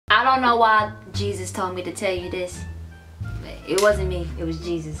I don't know why Jesus told me to tell you this. It wasn't me, it was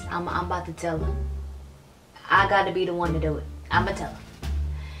Jesus. I'm about to tell her. I gotta be the one to do it. I'ma tell her.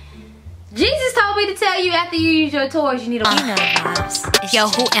 Jesus told me to tell you after you use your toys, you need a You know the vibes. Yo,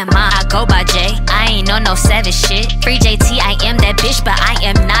 who am I? I go by J. I ain't on no savage shit. Free JT, I am that bitch, but I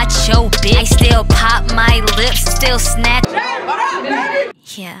am not your bitch. I still pop my lips, still snatch.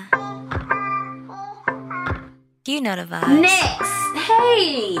 Yeah. You know the vibes. Next.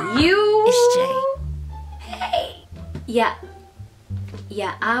 Hey, you. It's Jay. Hey. Yeah.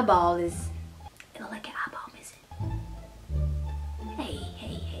 Yeah, eyeball is. It look like your eyeball missing. Hey.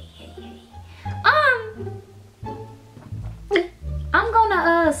 I'm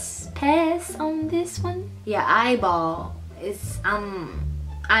gonna pass on this one. Your eyeball is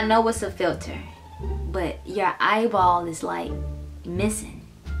I know it's a filter, but your eyeball is like missing,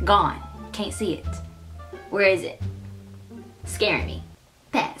 gone, can't see it. Where is it? Scaring me.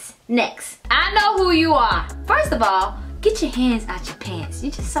 Pass. Next. I know who you are. First of all, get your hands out your pants.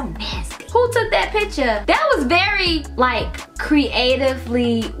 You're just so nasty. Who took that picture? That was very, like,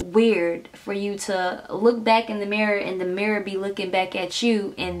 creatively weird for you to look back in the mirror and the mirror be looking back at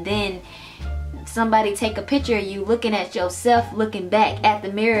you, and then somebody take a picture of you looking at yourself looking back at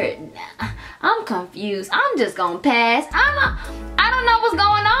the mirror. I'm confused. I'm just gonna pass. I don't know what's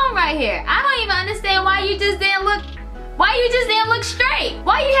going on right here. I don't even understand why you just didn't look straight.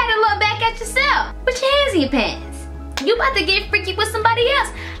 Why you had to look back at yourself? Put your hands in your pants. You about to get freaky with somebody else.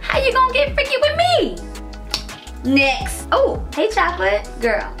 How you gonna get freaky with me? Next. Oh, hey chocolate.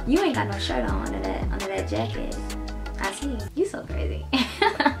 Girl, you ain't got no shirt on under that jacket. I see you. You so crazy.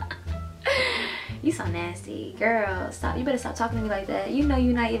 You so nasty. Girl, stop. You better stop talking to me like that. You know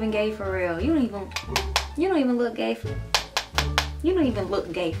you're not even gay for real. You don't even look gay for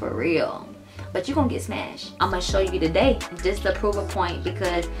real. But you gonna get smashed. I'm gonna show you today just to prove a point,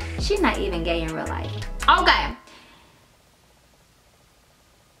 because she's not even gay in real life. Okay.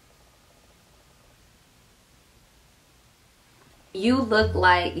 You look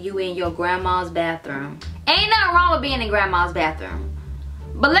like you in your grandma's bathroom. Ain't nothing wrong with being in grandma's bathroom.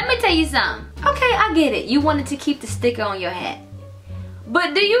 But let me tell you something. Okay, I get it. You wanted to keep the sticker on your hat.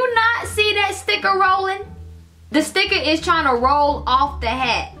 But do you not see that sticker rolling? The sticker is trying to roll off the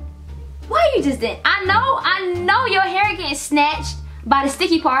hat. Why you just didn't? I know your hair getting snatched by the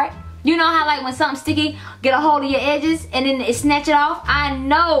sticky part. You know how like when something sticky get a hold of your edges and then it snatch it off? I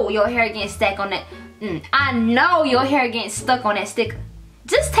know your hair getting stuck on that. I know your hair getting stuck on that sticker.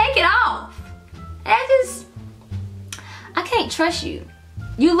 Just take it off. I can't trust you.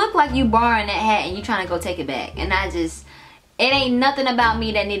 You look like you borrowing that hat and you trying to go take it back. And it ain't nothing about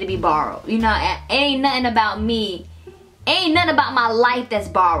me that need to be borrowed. You know, it ain't nothing about me. Ain't nothing about my life that's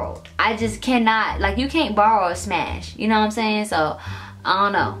borrowed. I just cannot, like, you can't borrow a smash. You know what I'm saying? So, I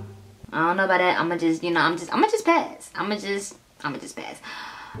don't know. I don't know about that. I'ma just pass. I'ma just pass.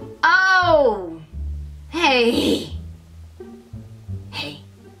 Oh! Hey! Hey.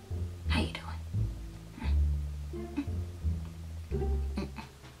 How you doing?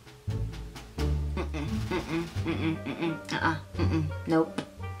 Nope.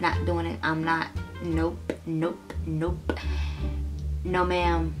 Not doing it. I'm not. Nope. No,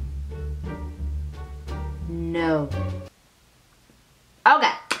 ma'am. No.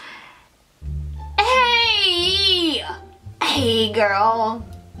 Okay. Hey, girl.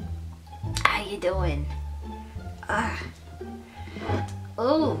 How you doing?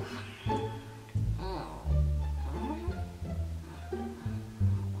 Ooh.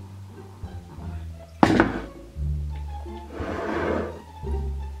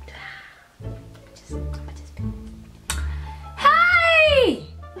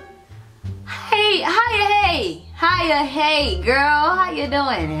 Hey, girl, how you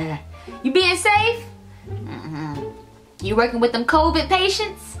doing? You being safe? You working with them COVID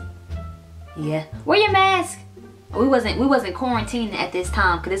patients? Yeah. Wear your mask. We wasn't quarantining at this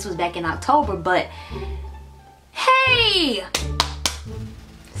time because this was back in October, but hey,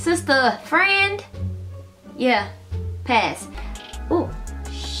 sister, friend. Yeah, pass. Oh,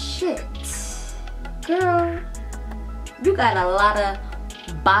 shit. Girl, you got a lot of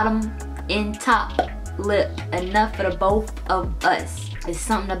bottom and top lip, enough for the both of us. There's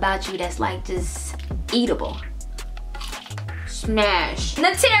something about you that's like just eatable. Smash.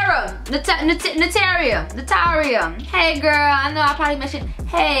 Nataria. Hey girl, I know I probably mentioned.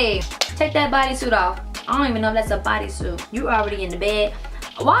 Hey, take that bodysuit off. I don't even know if that's a bodysuit. You already in the bed.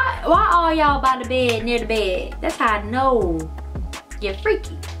 Why all y'all by the bed, near the bed? That's how I know you're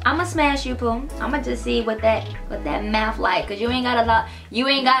freaky. I'ma smash you, PLUM. I'ma just see what that mouth like, cause you ain't got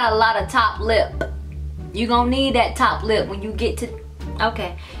a lot of top lip. You gonna need that top lip when you get to,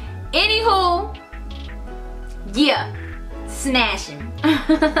 okay. Anywho, yeah, smashing.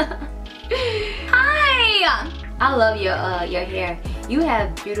 Hi, I love your hair. You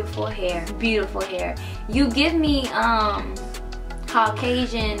have beautiful hair, beautiful hair. You give me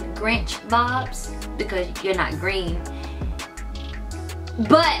Caucasian Grinch vibes because you're not green.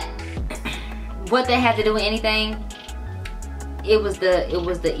 But what that had to do with anything? It was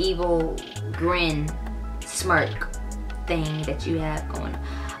the evil grin, smirk thing that you have going on.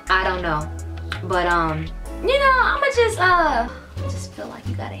 I don't know, but you know, I'ma just feel like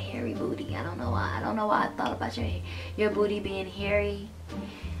you got a hairy booty. I don't know why. I don't know why I thought about your booty being hairy.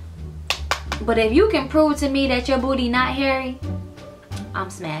 But if you can prove to me that your booty not hairy, I'm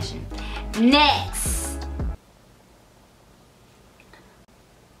smashing. Next,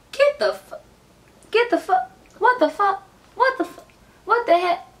 get the fuck, what the fuck, what the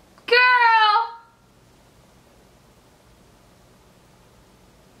heck, girl.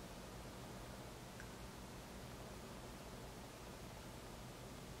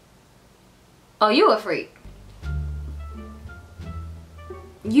 Oh, you a freak.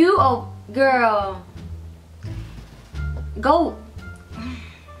 You, oh, girl. Go.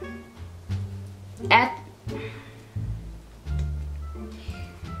 I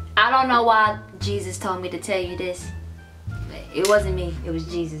don't know why Jesus told me to tell you this. It wasn't me. It was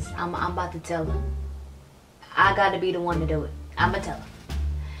Jesus. I'm about to tell her. I got to be the one to do it. I'm going to tell her.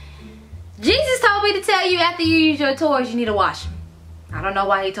 Jesus told me to tell you after you use your toys, you need to wash them. I don't know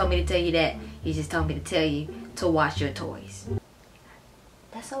why he told me to tell you that. He just told me to tell you to wash your toys.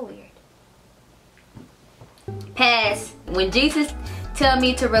 That's so weird. Pass. When Jesus tell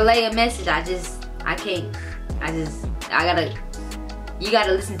me to relay a message, I can't. You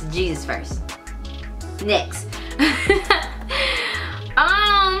gotta listen to Jesus first. Next.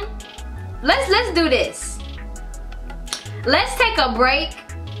 Let's do this. Let's take a break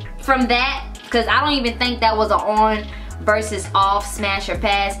from that, because I don't even think that was an on versus off smash or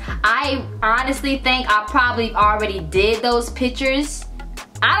pass. I honestly think I probably already did those pictures.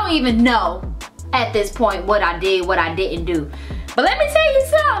 I don't even know at this point what I did, what I didn't do. But let me tell you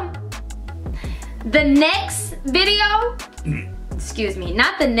something. The next video, excuse me,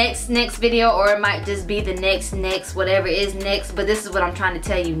 not the next video, or it might just be the next, whatever is next, but this is what I'm trying to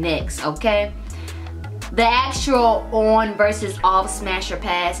tell you next, okay? The actual on versus off smash or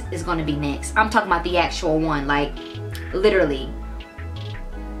pass is gonna be next. I'm talking about the actual one, like literally.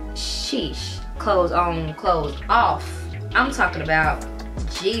 Sheesh. Clothes on, clothes off. I'm talking about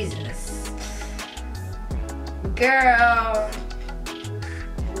Jesus. Girl.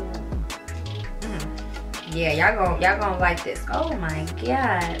 Yeah, y'all gonna like this. Oh my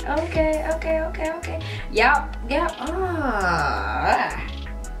god. Okay. Yep.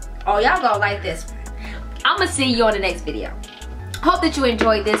 Oh, y'all gonna like this one. I'ma see you on the next video. Hope that you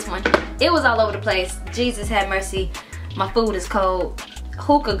enjoyed this one. It was all over the place. Jesus have mercy. My food is cold.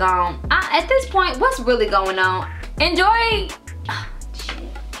 Hookah gone. At this point, what's really going on? Enjoy.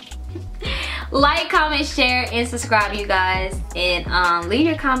 Like, comment, share, and subscribe, you guys. And leave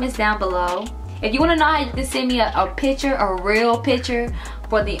your comments down below. If you want to know how you can send me a picture, a real picture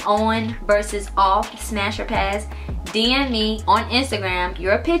for the on versus off smash or pass, DM me on Instagram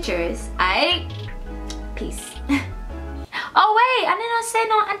your pictures. Alright? Peace. Oh wait, I did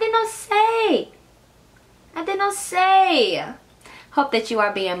not say. Hope that you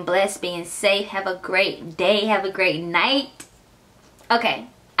are being blessed, being safe. Have a great day. Have a great night. Okay,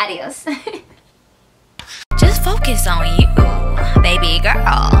 adios. Just focus on you, baby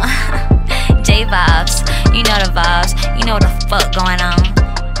girl. J-Vibes, you know the vibes. You know what the fuck going on.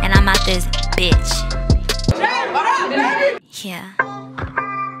 And I'm out this bitch. Yeah.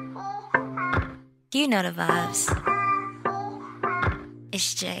 You know the vibes.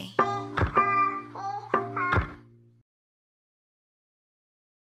 It's Jay.